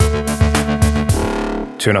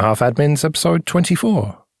Two and a Half Admins, episode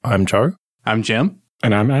 24. I'm Joe. I'm Jim.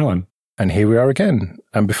 And I'm Alan. And here we are again.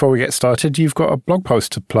 And before we get started, you've got a blog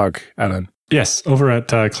post to plug, Alan. Yes, over at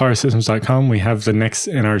clarasystems.com, we have the next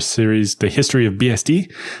in our series, The History of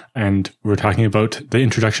BSD, and we're talking about the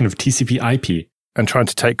introduction of TCP/IP. And trying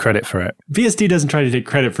to take credit for it. BSD doesn't try to take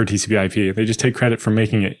credit for TCP/IP. They just take credit for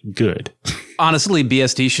making it good. Honestly,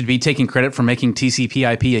 BSD should be taking credit for making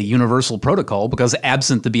TCP/IP a universal protocol, because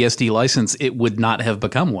absent the BSD license, it would not have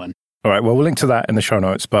become one. All right, well, we'll link to that in the show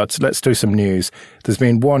notes, but let's do some news. There's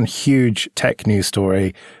been one huge tech news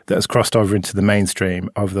story that has crossed over into the mainstream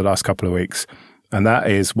over the last couple of weeks, and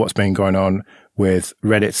that is what's been going on with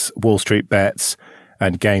Reddit's Wall Street bets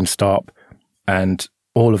and GameStop and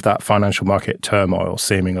all of that financial market turmoil,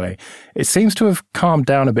 seemingly. It seems to have calmed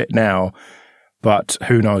down a bit now, but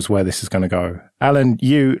who knows where this is going to go. Alan,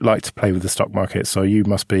 you like to play with the stock market, so you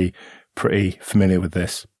must be pretty familiar with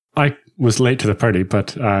this. I was late to the party,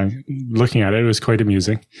 but looking at it, it was quite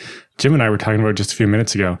amusing. Jim and I were talking about it just a few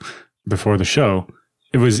minutes ago before the show.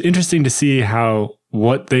 It was interesting to see how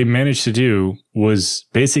what they managed to do was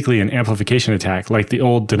basically an amplification attack, like the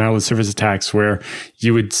old denial of service attacks where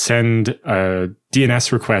you would send a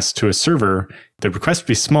DNS request to a server. The request would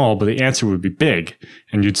be small, but the answer would be big.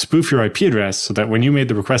 And you'd spoof your IP address so that when you made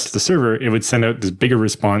the request to the server, it would send out this bigger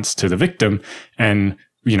response to the victim. And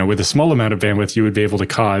with a small amount of bandwidth, you would be able to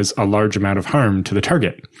cause a large amount of harm to the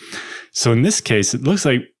target. So in this case, it looks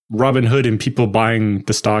like Robinhood and people buying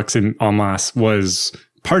the stocks en masse was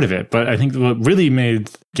part of it. But I think what really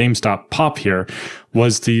made GameStop pop here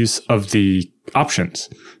was the use of the options.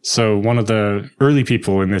 So one of the early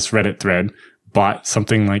people in this Reddit thread bought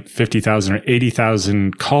something like 50,000 or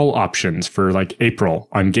 80,000 call options for like April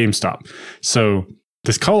on GameStop. So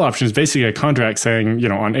this call option is basically a contract saying,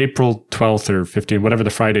 on April 12th or 15th, whatever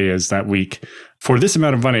the Friday is that week, for this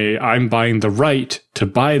amount of money, I'm buying the right to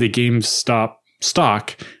buy the GameStop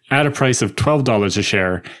stock at a price of $12 a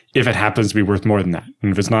share if it happens to be worth more than that.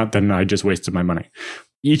 And if it's not, then I just wasted my money.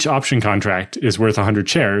 Each option contract is worth 100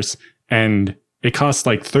 shares, and it costs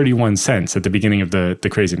like 31 cents at the beginning of the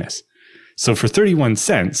craziness. So for 31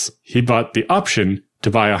 cents, he bought the option to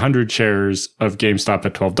buy 100 shares of GameStop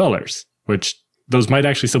at $12, which those might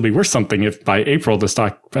actually still be worth something if by April the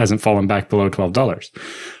stock hasn't fallen back below $12.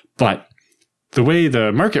 But the way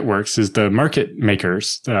the market works is the market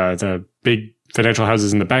makers, the big financial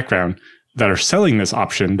houses in the background that are selling this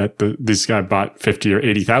option that this guy bought 50 or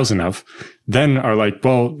 80,000 of, then are like,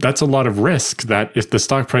 well, that's a lot of risk that if the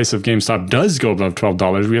stock price of GameStop does go above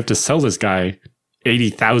 $12, we have to sell this guy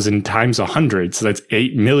 80,000 times 100. So that's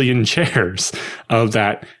 8 million shares of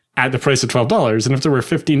that at the price of $12. And if there were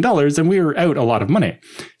 $15, then we were out a lot of money.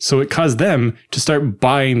 So it caused them to start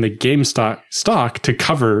buying the GameStop stock to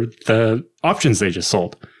cover the options they just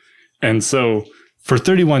sold. And so for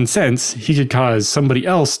 31 cents, he could cause somebody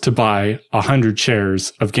else to buy 100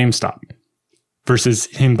 shares of GameStop versus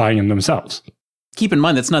him buying them themselves. Keep in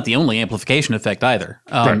mind, that's not the only amplification effect either.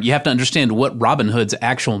 Right. You have to understand what Robinhood's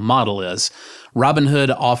actual model is.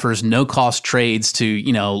 Robinhood offers no-cost trades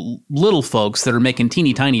to, little folks that are making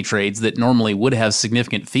teeny tiny trades that normally would have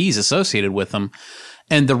significant fees associated with them.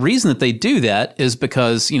 And the reason that they do that is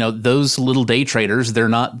because, those little day traders, they're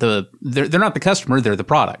not the customer, they're the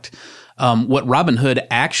product. What Robinhood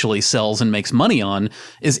actually sells and makes money on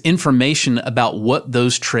is information about what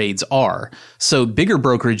those trades are. So bigger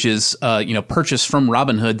brokerages, purchase from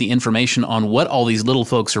Robinhood the information on what all these little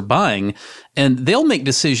folks are buying, and they'll make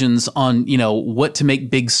decisions on, what to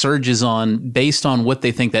make big surges on based on what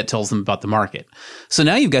they think that tells them about the market. So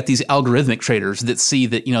now you've got these algorithmic traders that see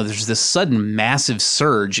that, there's this sudden massive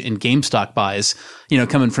surge in GameStop buys,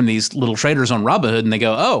 coming from these little traders on Robinhood, and they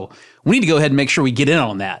go, oh, we need to go ahead and make sure we get in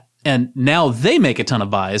on that. And now they make a ton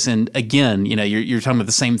of buys. And again, you're talking about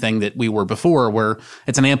the same thing that we were before, where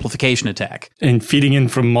it's an amplification attack. And feeding in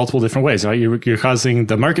from multiple different ways, right? You're causing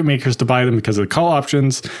the market makers to buy them because of the call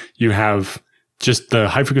options. You have just the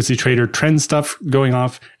high frequency trader trend stuff going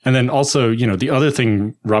off. And then also, the other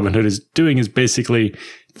thing Robinhood is doing is basically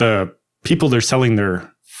the people they're selling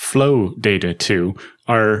their flow data to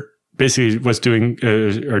are basically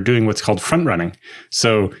are doing what's called front running.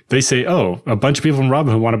 So they say, oh, a bunch of people from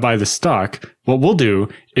Robinhood want to buy this stock. What we'll do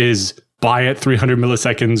is buy it 300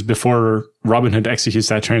 milliseconds before Robinhood executes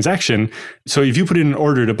that transaction. So if you put in an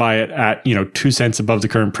order to buy it at, 2 cents above the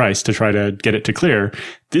current price to try to get it to clear,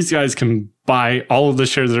 these guys can buy all of the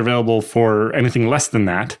shares that are available for anything less than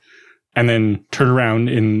that, and then turn around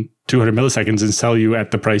in 200 milliseconds and sell you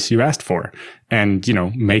at the price you asked for and,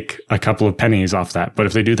 make a couple of pennies off that. But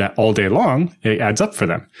if they do that all day long, it adds up for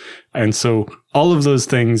them. And so all of those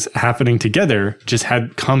things happening together just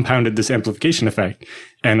had compounded this amplification effect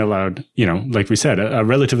and allowed, like we said, a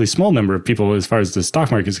relatively small number of people, as far as the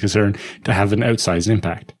stock market is concerned, to have an outsized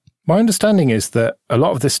impact. My understanding is that a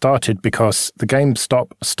lot of this started because the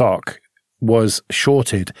GameStop stock was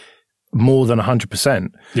shorted more than 100%.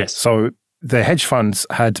 Yes. So the hedge funds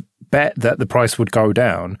had bet that the price would go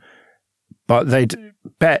down, but they'd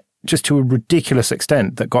bet just to a ridiculous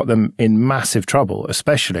extent that got them in massive trouble,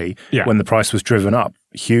 especially when the price was driven up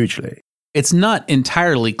hugely. It's not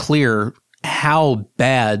entirely clear how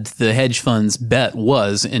bad the hedge fund's bet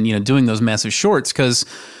was in, doing those massive shorts, because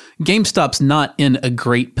GameStop's not in a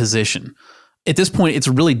great position. At this point, it's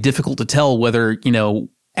really difficult to tell whether,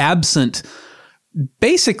 absent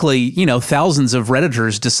basically, thousands of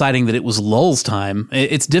Redditors deciding that it was lulls time,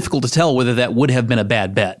 it's difficult to tell whether that would have been a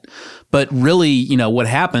bad bet. But really, what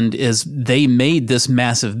happened is they made this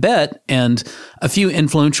massive bet, and a few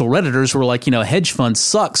influential Redditors were like, hedge funds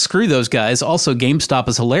suck, screw those guys. Also, GameStop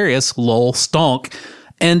is hilarious, lol, stonk.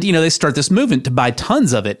 And, they start this movement to buy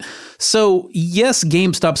tons of it. So, yes,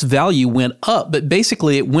 GameStop's value went up, but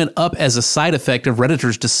basically it went up as a side effect of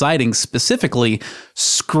Redditors deciding specifically,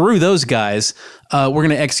 screw those guys. We're going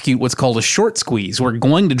to execute what's called a short squeeze. We're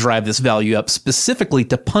going to drive this value up specifically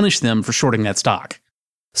to punish them for shorting that stock.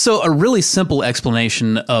 So, a really simple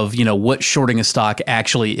explanation of, what shorting a stock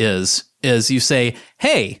actually is you say,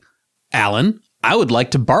 hey, Alan, I would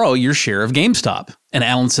like to borrow your share of GameStop. And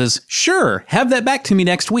Alan says, sure, have that back to me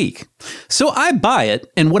next week. So I buy it,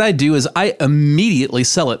 and what I do is I immediately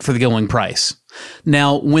sell it for the going price.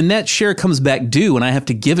 Now, when that share comes back due and I have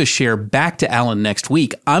to give a share back to Alan next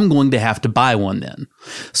week, I'm going to have to buy one then.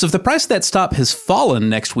 So if the price of that stock has fallen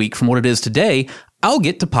next week from what it is today, I'll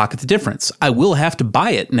get to pocket the difference. I will have to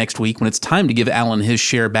buy it next week when it's time to give Alan his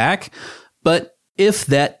share back, but if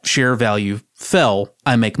that share value fell,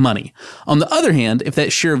 I make money. On the other hand, if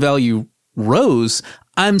that share value rose,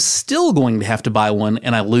 I'm still going to have to buy one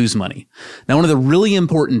and I lose money. Now, one of the really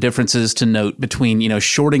important differences to note between,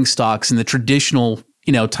 shorting stocks and the traditional,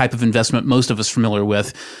 type of investment most of us are familiar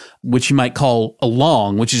with, which you might call a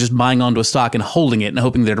long, which is just buying onto a stock and holding it and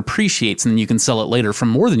hoping that it appreciates and then you can sell it later for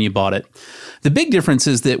more than you bought it. The big difference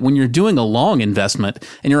is that when you're doing a long investment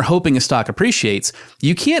and you're hoping a stock appreciates,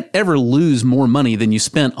 you can't ever lose more money than you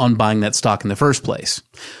spent on buying that stock in the first place.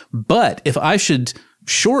 But if I should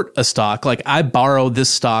short a stock, like I borrow this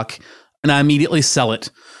stock and I immediately sell it,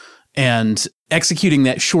 and executing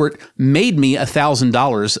that short made me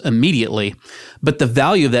 $1,000 immediately, but the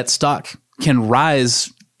value of that stock can rise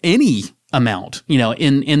any amount,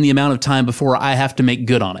 in the amount of time before I have to make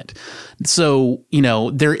good on it. So,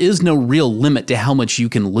 there is no real limit to how much you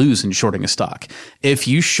can lose in shorting a stock. If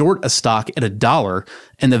you short a stock at $1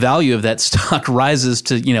 and the value of that stock rises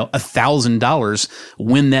to, $1,000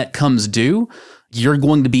 when that comes due, you're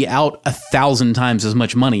going to be out 1,000 times as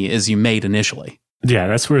much money as you made initially. Yeah,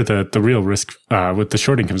 that's where the real risk with the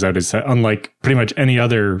shorting comes out, is that unlike pretty much any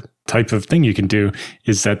other type of thing you can do,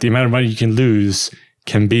 is that the amount of money you can lose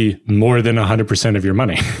can be more than 100% of your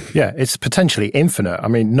money. Yeah, it's potentially infinite. I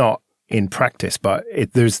mean, not in practice, but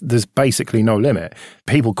there's basically no limit.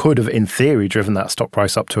 People could have, in theory, driven that stock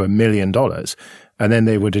price up to $1 million, and then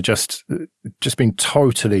they would have just been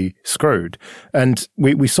totally screwed. And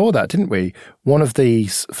we saw that, didn't we? One of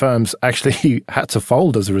these firms actually had to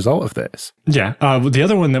fold as a result of this. Yeah. The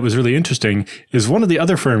other one that was really interesting is one of the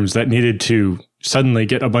other firms that needed to suddenly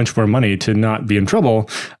get a bunch more money to not be in trouble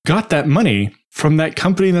got that money from that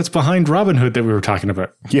company that's behind Robinhood that we were talking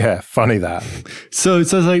about. Yeah, funny that. So it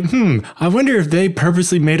says like, I wonder if they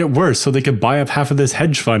purposely made it worse so they could buy up half of this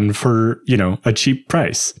hedge fund for, a cheap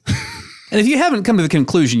price. And if you haven't come to the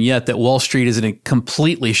conclusion yet that Wall Street is in a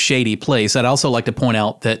completely shady place, I'd also like to point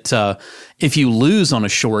out that if you lose on a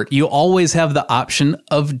short, you always have the option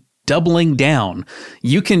of doubling down.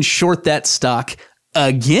 You can short that stock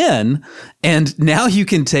again, and now you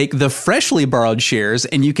can take the freshly borrowed shares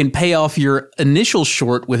and you can pay off your initial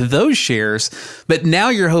short with those shares. But now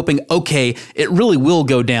you're hoping, okay, it really will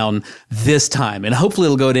go down this time, and hopefully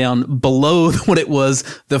it'll go down below what it was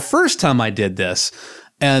the first time I did this.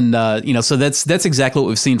 And, so that's exactly what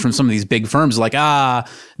we've seen from some of these big firms, like,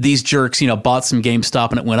 these jerks, bought some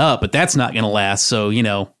GameStop and it went up, but that's not going to last. So,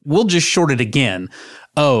 we'll just short it again.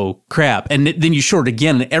 Oh, crap. And then you short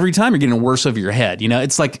again, and every time you're getting worse over your head.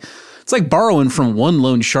 It's like borrowing from one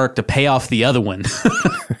loan shark to pay off the other one.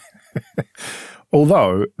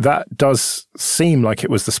 Although that does seem like it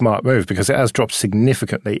was the smart move, because it has dropped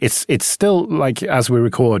significantly. It's still, like, as we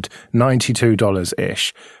record,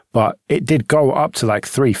 $92-ish. but it did go up to like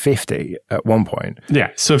 350 at one point.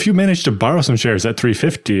 Yeah. So if you manage to borrow some shares at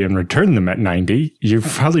 350 and return them at 90, you've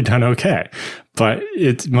probably done okay. But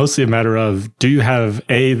it's mostly a matter of, do you have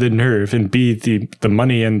A, the nerve, and B, the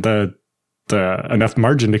money and the enough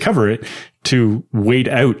margin to cover it to wait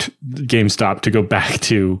out GameStop to go back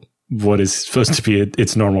to what is supposed to be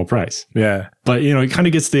its normal price. Yeah. But, it kind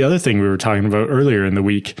of gets to the other thing we were talking about earlier in the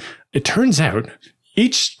week. It turns out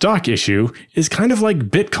each stock issue is kind of like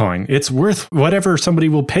Bitcoin. It's worth whatever somebody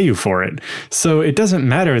will pay you for it. So it doesn't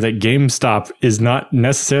matter that GameStop is not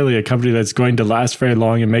necessarily a company that's going to last very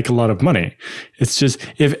long and make a lot of money. It's just,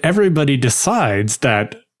 if everybody decides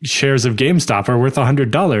that shares of GameStop are worth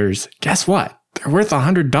 $100, guess what? They're worth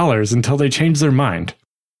 $100 until they change their mind.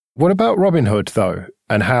 What about Robinhood, though,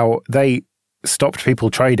 and how they stopped people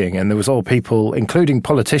trading, and there was all people, including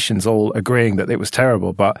politicians, all agreeing that it was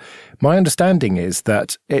terrible. But my understanding is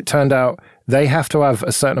that it turned out they have to have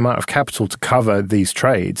a certain amount of capital to cover these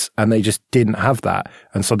trades, and they just didn't have that.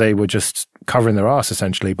 And so they were just covering their ass,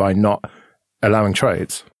 essentially, by not allowing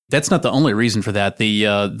trades. That's not the only reason for that.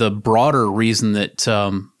 The broader reason that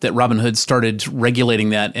that Robinhood started regulating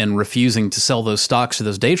that and refusing to sell those stocks to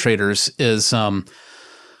those day traders is the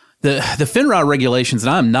FINRA regulations.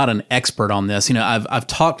 And I'm not an expert on this. I've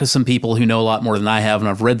talked to some people who know a lot more than I have, and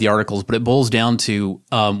I've read the articles. But it boils down to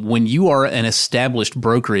when you are an established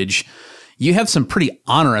brokerage, you have some pretty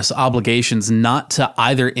onerous obligations not to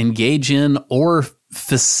either engage in or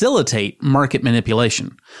facilitate market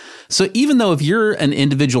manipulation. So even though if you're an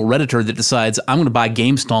individual Redditor that decides, I'm going to buy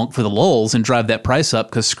GameStonk for the lulz and drive that price up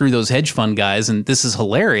because screw those hedge fund guys and this is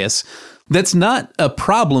hilarious, that's not a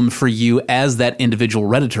problem for you as that individual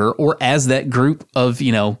Redditor or as that group of,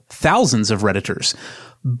 thousands of Redditors.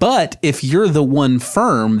 But if you're the one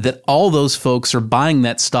firm that all those folks are buying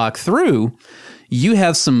that stock through, you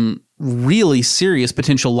have some really serious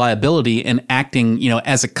potential liability and acting,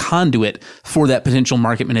 as a conduit for that potential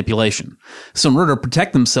market manipulation. So in order to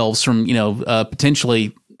protect themselves from,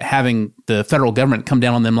 potentially having the federal government come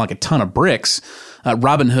down on them like a ton of bricks,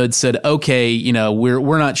 Robinhood said, okay,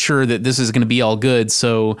 we're not sure that this is going to be all good,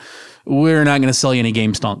 so we're not going to sell you any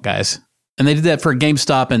GameStonk, guys. And they did that for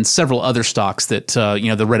GameStop and several other stocks that,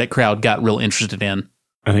 the Reddit crowd got real interested in.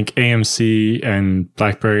 I think AMC and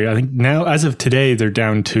BlackBerry, I think now, as of today, they're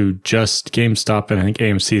down to just GameStop and I think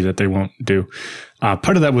AMC that they won't do.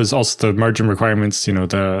 Part of that was also the margin requirements.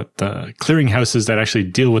 The clearinghouses that actually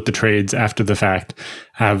deal with the trades after the fact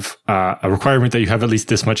have a requirement that you have at least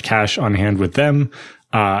this much cash on hand with them.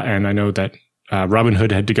 And I know that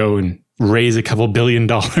Robinhood had to go and raise a couple $1 billion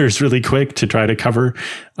really quick to try to cover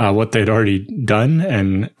what they'd already done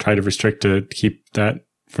and try to restrict to keep that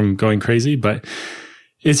from going crazy. But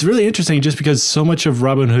it's really interesting just because so much of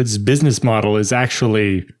Robinhood's business model is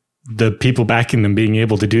actually the people backing them being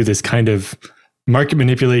able to do this kind of market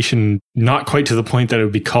manipulation, not quite to the point that it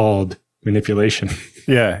would be called manipulation.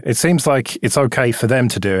 Yeah, it seems like it's okay for them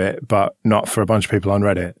to do it, but not for a bunch of people on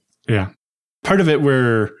Reddit. Yeah. Part of it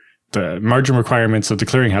where the margin requirements of the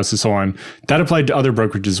clearinghouse and so on, that applied to other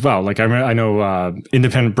brokerages as well. Like I know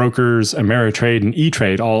independent brokers, Ameritrade and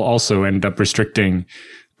E-Trade all also end up restricting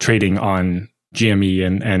trading on GME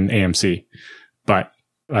and AMC. But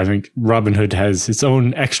I think Robinhood has its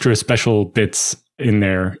own extra special bits in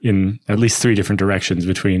there in at least 3 different directions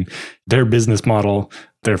between their business model,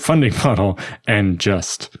 their funding model, and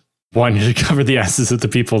just wanting to cover the asses of the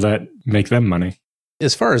people that make them money.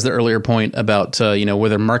 As far as the earlier point about,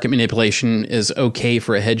 whether market manipulation is okay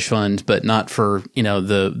for a hedge fund, but not for,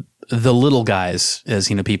 the little guys, as,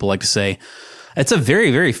 people like to say, it's a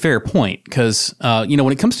very, very fair point because,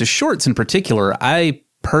 when it comes to shorts in particular, I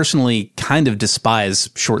personally kind of despise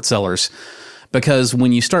short sellers because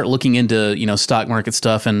when you start looking into, stock market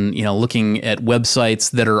stuff and, looking at websites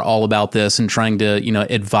that are all about this and trying to,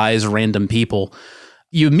 advise random people,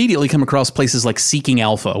 you immediately come across places like Seeking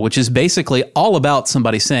Alpha, which is basically all about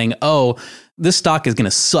somebody saying, oh, this stock is going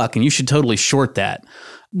to suck and you should totally short that.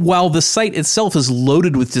 While the site itself is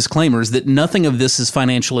loaded with disclaimers that nothing of this is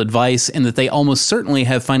financial advice and that they almost certainly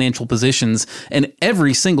have financial positions in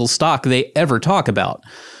every single stock they ever talk about.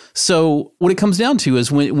 So what it comes down to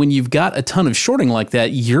is when you've got a ton of shorting like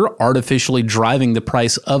that, you're artificially driving the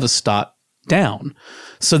price of a stock down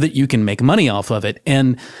so that you can make money off of it.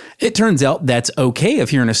 And it turns out that's okay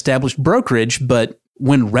if you're an established brokerage, but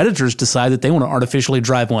when Redditors decide that they want to artificially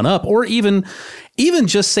drive one up, or even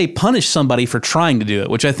just say punish somebody for trying to do it,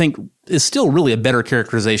 which I think is still really a better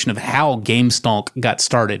characterization of how GameStonk got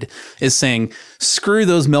started, is saying, screw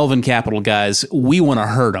those Melvin Capital guys, we want to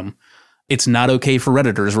hurt them. It's not okay for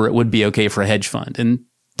Redditors where it would be okay for a hedge fund. And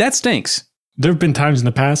that stinks. There have been times in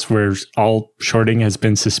the past where all shorting has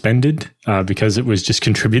been suspended because it was just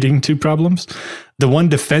contributing to problems. The one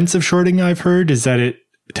defense of shorting I've heard is that it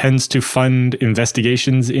tends to fund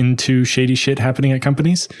investigations into shady shit happening at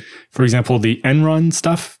companies. For example, the Enron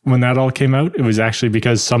stuff, when that all came out, it was actually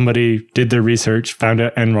because somebody did their research, found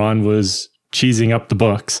out Enron was cheesing up the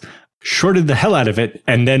books, shorted the hell out of it,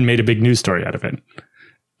 and then made a big news story out of it.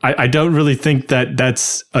 I don't really think that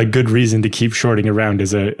that's a good reason to keep shorting around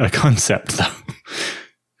as a concept, though.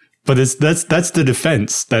 But that's the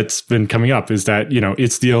defense that's been coming up, is that,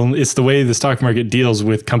 it's the way the stock market deals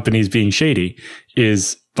with companies being shady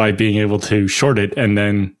is by being able to short it and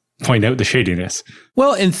then point out the shadiness.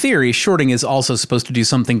 Well, in theory, shorting is also supposed to do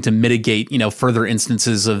something to mitigate, further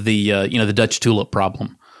instances of the Dutch tulip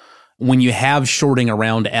problem. When you have shorting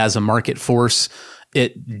around as a market force,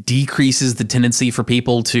 it decreases the tendency for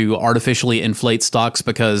people to artificially inflate stocks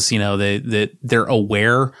because, they're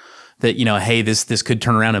aware that, hey, this could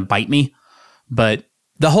turn around and bite me. But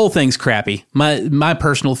the whole thing's crappy. My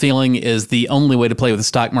personal feeling is the only way to play with the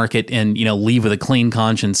stock market and, leave with a clean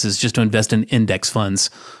conscience is just to invest in index funds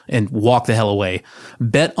and walk the hell away.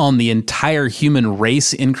 Bet on the entire human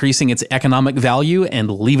race increasing its economic value and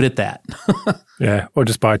leave it at that. Yeah, or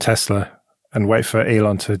just buy a Tesla and wait for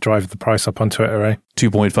Elon to drive the price up on Twitter, eh?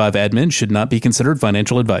 2.5 admin should not be considered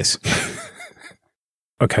financial advice.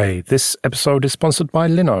 Okay, this episode is sponsored by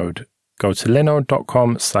Linode. Go to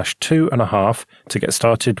linode.com/2.5 to get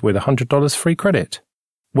started with $100 free credit.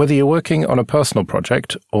 Whether you're working on a personal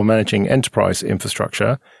project or managing enterprise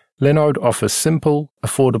infrastructure, Linode offers simple,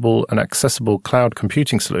 affordable, and accessible cloud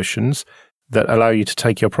computing solutions that allow you to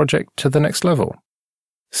take your project to the next level.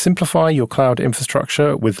 Simplify your cloud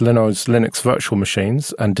infrastructure with Linode's Linux virtual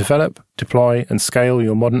machines and develop, deploy, and scale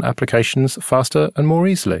your modern applications faster and more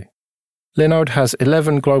easily. Linode has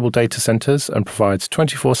 11 global data centers and provides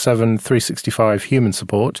 24/7, 365 human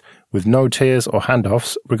support with no tiers or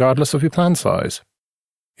handoffs regardless of your plan size.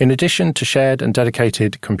 In addition to shared and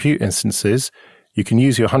dedicated compute instances, you can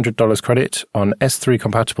use your $100 credit on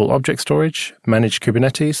S3-compatible object storage, managed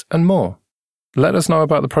Kubernetes, and more. Let us know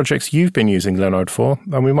about the projects you've been using Linode for,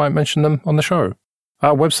 and we might mention them on the show.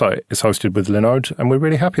 Our website is hosted with Linode, and we're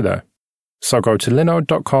really happy there. So go to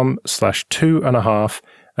linode.com/2.5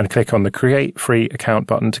 and click on the Create Free Account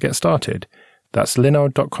button to get started. That's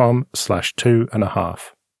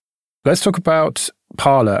linode.com/2.5. Let's talk about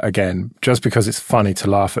Parler again, just because it's funny to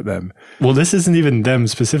laugh at them. Well, this isn't even them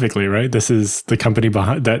specifically, right? This is the company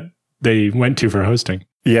behind that they went to for hosting.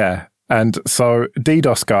 Yeah, and so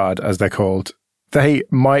DDoS Guard, as they're called, they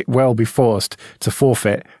might well be forced to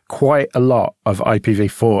forfeit quite a lot of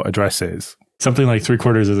IPv4 addresses. Something like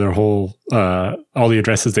 3/4 of their whole, all the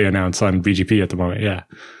addresses they announce on BGP at the moment. Yeah.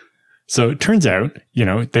 So it turns out,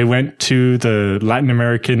 they went to the Latin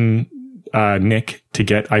American NIC to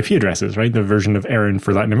get IP addresses, right? The version of ARIN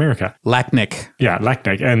for Latin America. LACNIC. Yeah,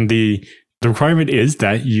 LACNIC. And the requirement is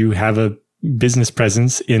that you have a business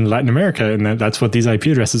presence in Latin America, and that's what these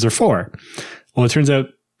IP addresses are for. Well, it turns out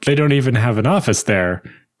they don't even have an office there.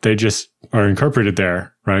 They just are incorporated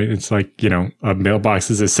there, right? It's like, a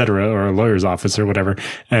mailboxes, et cetera, or a lawyer's office or whatever.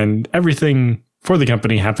 And everything for the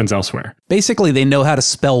company happens elsewhere. Basically, they know how to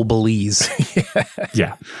spell Belize.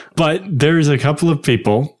 Yeah. But there's a couple of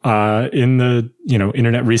people in the,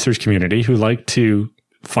 internet research community who like to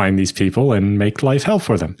find these people and make life hell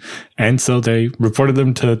for them. And so they reported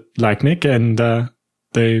them to LACNIC, and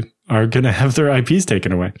they are going to have their IPs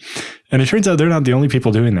taken away. And it turns out they're not the only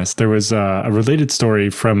people doing this. There was a related story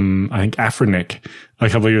from, I think, Afrinic a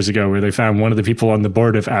couple of years ago, where they found one of the people on the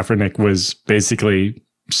board of Afrinic was basically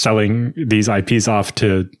selling these IPs off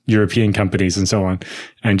to European companies and so on,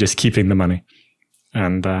 and just keeping the money.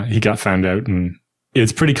 And he got found out. And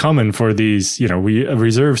it's pretty common for these, we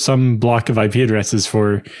reserve some block of IP addresses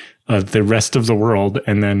for the rest of the world,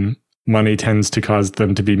 and then money tends to cause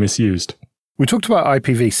them to be misused. We talked about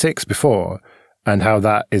IPv6 before and how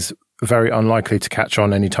that is very unlikely to catch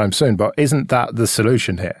on anytime soon, but isn't that the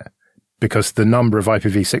solution here? Because the number of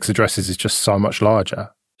IPv6 addresses is just so much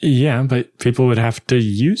larger. Yeah, but people would have to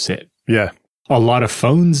use it. Yeah. A lot of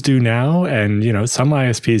phones do now, and, some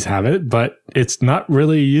ISPs have it, but it's not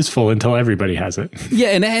really useful until everybody has it. Yeah,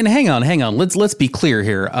 and hang on. Let's be clear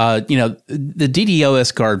here. The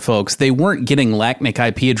DDoS Guard folks, they weren't getting LACNIC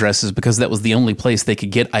IP addresses because that was the only place they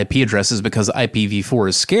could get IP addresses because IPv4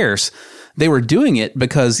 is scarce. They were doing it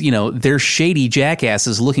because, they're shady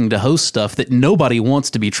jackasses looking to host stuff that nobody wants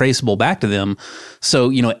to be traceable back to them.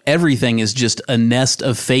 So, everything is just a nest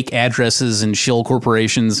of fake addresses and shill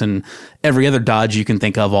corporations and every other dodge you can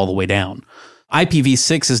think of all the way down.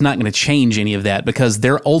 IPv6 is not going to change any of that because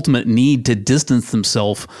their ultimate need to distance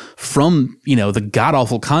themselves from, the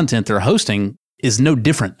god-awful content they're hosting is no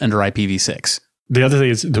different under IPv6. The other thing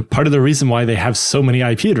is part of the reason why they have so many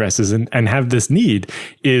IP addresses and have this need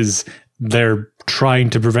is they're trying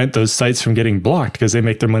to prevent those sites from getting blocked because they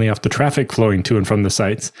make their money off the traffic flowing to and from the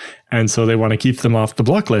sites. And so they want to keep them off the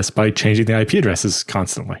block list by changing the IP addresses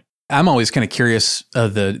constantly. I'm always kind of curious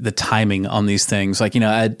of the timing on these things. Like,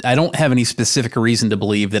 I don't have any specific reason to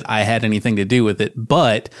believe that I had anything to do with it,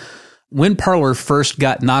 but when Parler first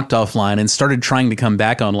got knocked offline and started trying to come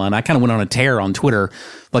back online, I kind of went on a tear on Twitter,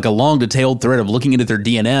 like a long detailed thread of looking into their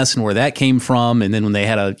DNS and where that came from. And then when they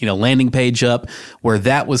had a landing page up where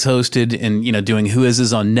that was hosted and, doing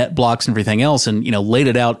whois's on net blocks and everything else and, laid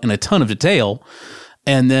it out in a ton of detail.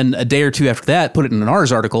 And then a day or two after that, put it in an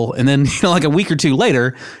Ars article. And then, like a week or two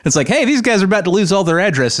later, it's like, hey, these guys are about to lose all their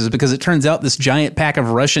addresses because it turns out this giant pack of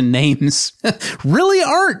Russian names really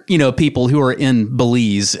aren't, people who are in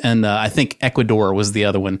Belize. And I think Ecuador was the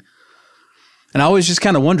other one. And I always just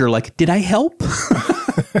kind of wonder, like, did I help?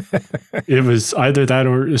 It was either that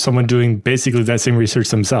or someone doing basically that same research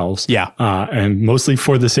themselves. Yeah. And mostly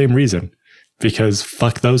for the same reason, because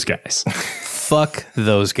fuck those guys. Fuck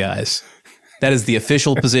those guys. That is the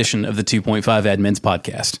official position of the 2.5 Admins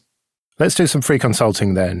podcast. Let's do some free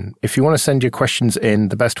consulting then. If you want to send your questions in,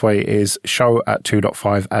 the best way is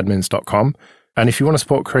show@2.5admins.com. And if you want to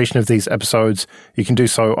support creation of these episodes, you can do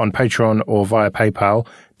so on Patreon or via PayPal.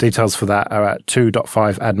 Details for that are at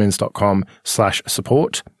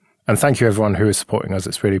 2.5admins.com/support. And thank you everyone who is supporting us.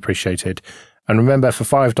 It's really appreciated. And remember, for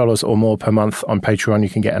 $5 or more per month on Patreon, you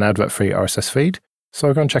can get an advert-free RSS feed.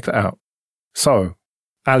 So go and check that out. So,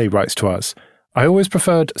 Ali writes to us, I always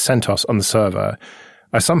preferred CentOS on the server.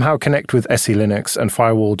 I somehow connect with SE Linux and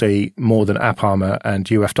FirewallD more than AppArmor and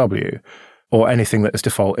UFW, or anything that is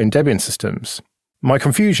default in Debian systems. My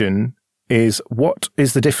confusion is what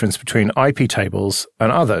is the difference between IP tables and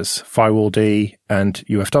others, FirewallD and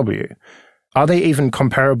UFW? Are they even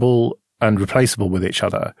comparable and replaceable with each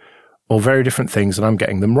other, or very different things and I'm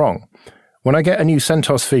getting them wrong? When I get a new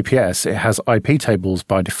CentOS VPS, it has IP tables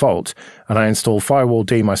by default, and I install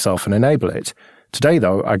FirewallD myself and enable it. Today,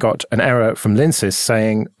 though, I got an error from Linksys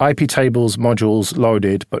saying IP tables modules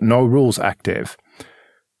loaded, but no rules active.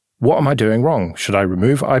 What am I doing wrong? Should I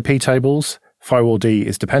remove IP tables? FirewallD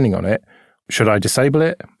is depending on it. Should I disable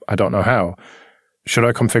it? I don't know how. Should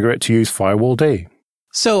I configure it to use FirewallD?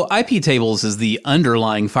 So IP tables is the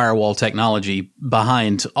underlying firewall technology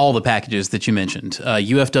behind all the packages that you mentioned.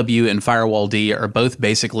 UFW and FirewallD are both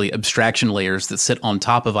basically abstraction layers that sit on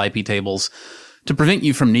top of IP tables to prevent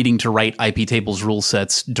you from needing to write IP tables rule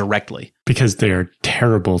sets directly. Because they are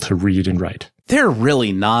terrible to read and write. They're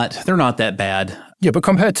really not. They're not that bad. Yeah, but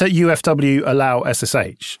compared to UFW allow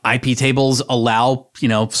SSH. IP tables allow,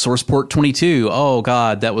 source port 22. Oh,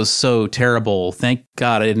 God, that was so terrible. Thank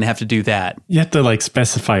God I didn't have to do that. You have to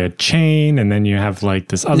specify a chain and then you have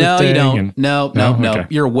this other thing. No, you don't. No. Okay.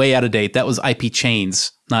 You're way out of date. That was IP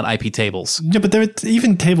chains, not IP tables. Yeah, but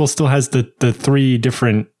even table still has the three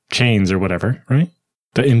different chains or whatever, right?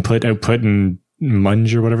 The input, output, and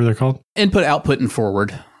munge or whatever they're called. Input, output, and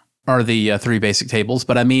forward are the three basic tables.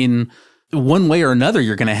 But I mean, one way or another,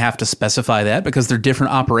 you're going to have to specify that because they're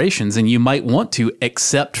different operations, and you might want to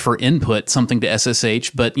accept for input something to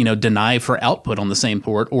SSH, but deny for output on the same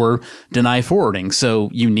port or deny forwarding. So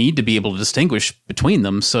you need to be able to distinguish between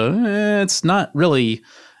them. So it's not really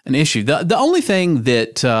an issue. The only thing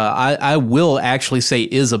that I will actually say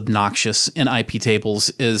is obnoxious in IP tables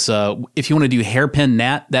is if you want to do hairpin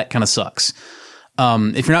NAT, that kind of sucks.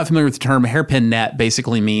 If you're not familiar with the term, hairpin NAT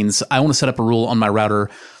basically means I want to set up a rule on my router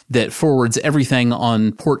that forwards everything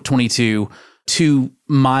on port 22 to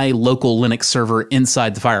my local Linux server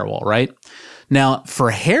inside the firewall, right? Now,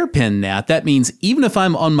 for hairpin NAT, that means even if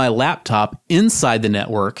I'm on my laptop inside the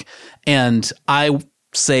network and I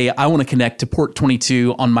say I want to connect to port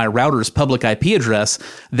 22 on my router's public IP address,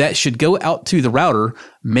 that should go out to the router,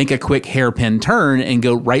 make a quick hairpin turn, and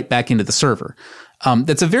go right back into the server.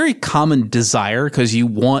 That's a very common desire because you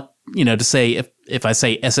want, to say if I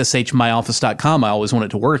say sshmyoffice.com, I always want it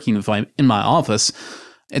to work even if I'm in my office.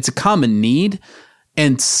 It's a common need.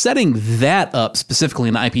 And setting that up specifically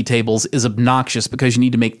in IP tables is obnoxious because you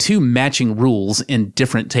need to make two matching rules in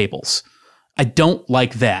different tables. I don't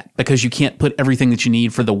like that because you can't put everything that you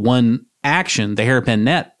need for the one action, the hairpin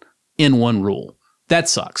NAT, in one rule. That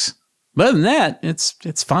sucks. But other than that,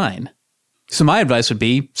 it's fine. So my advice would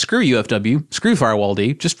be screw UFW, screw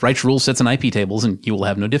FirewallD, just write your rule sets in IP tables and you will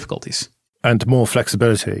have no difficulties. And more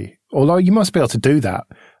flexibility. Although you must be able to do that.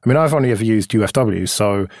 I mean, I've only ever used UFW,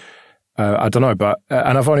 so I don't know, but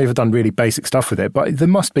and I've only ever done really basic stuff with it, but there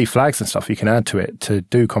must be flags and stuff you can add to it to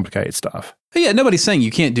do complicated stuff. Yeah, nobody's saying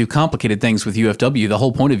you can't do complicated things with UFW. The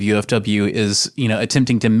whole point of UFW is,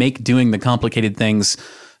 attempting to make doing the complicated things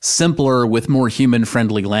simpler with more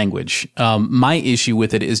human-friendly language. My issue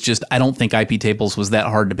with it is just I don't think IP tables was that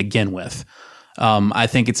hard to begin with. I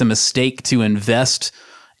think it's a mistake to invest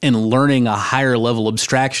in learning a higher level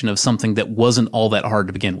abstraction of something that wasn't all that hard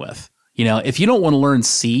to begin with. If you don't want to learn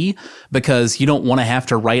C because you don't want to have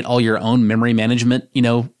to write all your own memory management,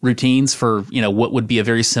 routines for, what would be a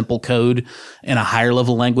very simple code in a higher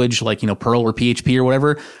level language like, Perl or PHP or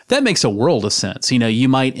whatever, that makes a world of sense. You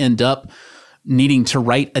might end up needing to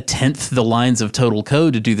write 1/10 the lines of total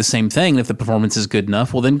code to do the same thing. And if the performance is good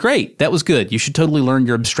enough, well, then great. That was good. You should totally learn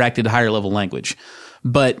your abstracted higher level language.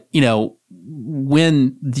 But,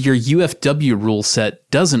 when your UFW rule set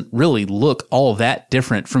doesn't really look all that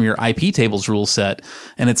different from your IP tables rule set,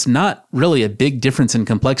 and it's not really a big difference in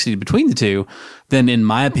complexity between the two, then in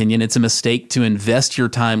my opinion, it's a mistake to invest your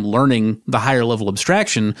time learning the higher level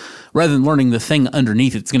abstraction rather than learning the thing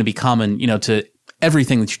underneath it's going to be common, to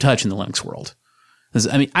everything that you touch in the Linux world.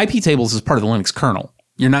 IP tables is part of the Linux kernel.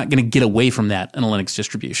 You're not going to get away from that in a Linux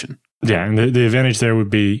distribution. Yeah, and the advantage there would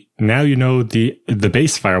be now the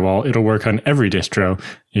base firewall, it'll work on every distro.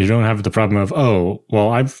 You don't have the problem of,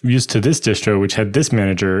 I'm used to this distro, which had this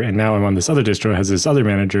manager, and now I'm on this other distro, has this other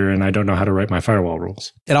manager, and I don't know how to write my firewall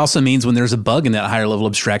rules. It also means when there's a bug in that higher level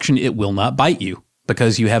abstraction, it will not bite you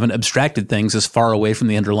because you haven't abstracted things as far away from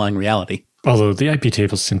the underlying reality. Although the IP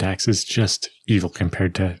table syntax is just evil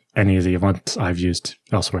compared to any of the ones I've used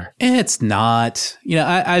elsewhere. It's not.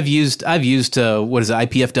 I've used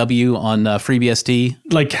IPFW on FreeBSD.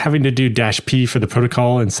 Like having to do -P for the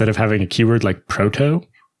protocol instead of having a keyword like proto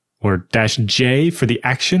or -J for the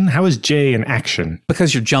action. How is J an action?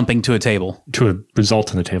 Because you're jumping to a table. To a result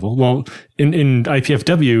in the table. Well, in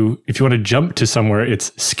IPFW, if you want to jump to somewhere,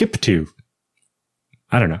 it's skip to.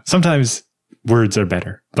 I don't know. Sometimes words are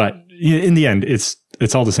better, but in the end, it's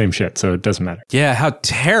all the same shit, so it doesn't matter. Yeah, how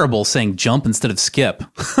terrible saying jump instead of skip.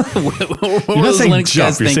 You're not saying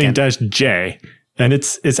jump, you're saying -J, and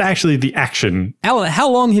it's actually the action. Alan, how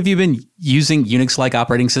long have you been using Unix-like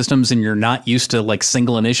operating systems and you're not used to like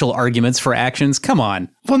single initial arguments for actions? Come on.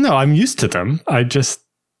 Well, no, I'm used to them. I just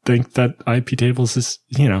think that IP tables is,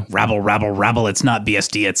 Rabble, it's not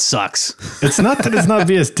BSD, it sucks. It's not that it's not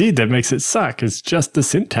BSD that makes it suck, it's just the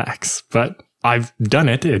syntax, but I've done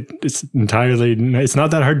it. It's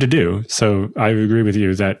not that hard to do. So I agree with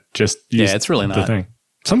you that just use it's really the not. thing.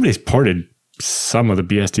 Somebody's ported some of the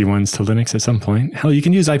BSD ones to Linux at some point. Hell, you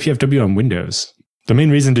can use IPFW on Windows. The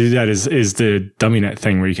main reason to do that is the DummyNet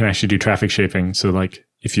thing where you can actually do traffic shaping. So like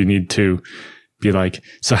if you need to be like,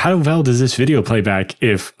 so how well does this video play back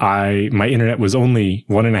if my internet was only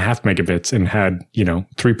 1.5 megabits and had,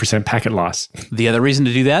 3% packet loss? The other reason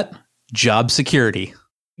to do that? Job security.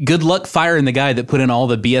 Good luck firing the guy that put in all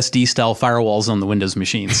the BSD-style firewalls on the Windows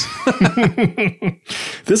machines.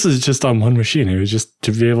 This is just on one machine. It was just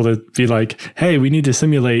to be able to be like, hey, we need to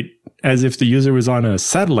simulate as if the user was on a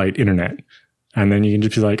satellite internet. And then you can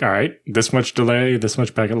just be like, all right, this much delay, this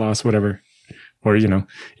much packet loss, whatever. Or,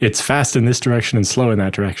 it's fast in this direction and slow in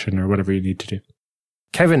that direction or whatever you need to do.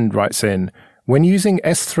 Kevin writes in, when using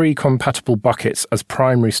S3 compatible buckets as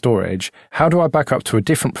primary storage, how do I back up to a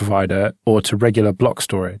different provider or to regular block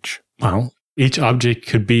storage? Well, each object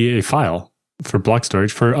could be a file for block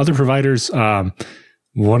storage. For other providers,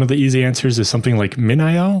 one of the easy answers is something like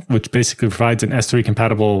MinIO, which basically provides an S3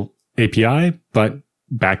 compatible API, but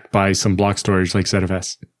backed by some block storage like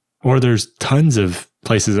ZFS. Or there's tons of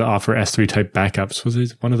places that offer S3 type backups.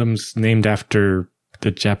 One of them's named after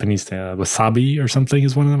the Japanese Wasabi or something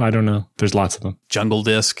is one of them. I don't know. There's lots of them. Jungle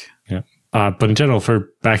Disk. Yeah. But in general, for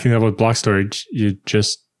backing up with block storage, you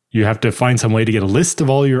have to find some way to get a list of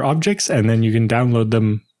all your objects, and then you can download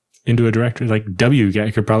them into a directory. Like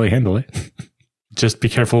wget could probably handle it. Just be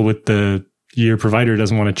careful with your provider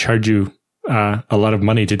doesn't want to charge you a lot of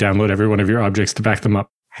money to download every one of your objects to back them up.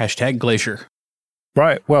 #Glacier.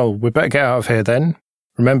 Right. Well, we better get out of here then.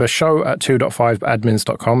 Remember,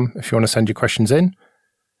 show@2.5admins.com if you want to send your questions in.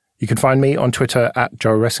 You can find me on Twitter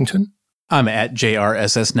 @Joe Ressington. I'm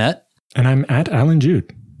 @JRSSNet. And I'm @Alan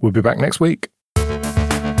Jude. We'll be back next week.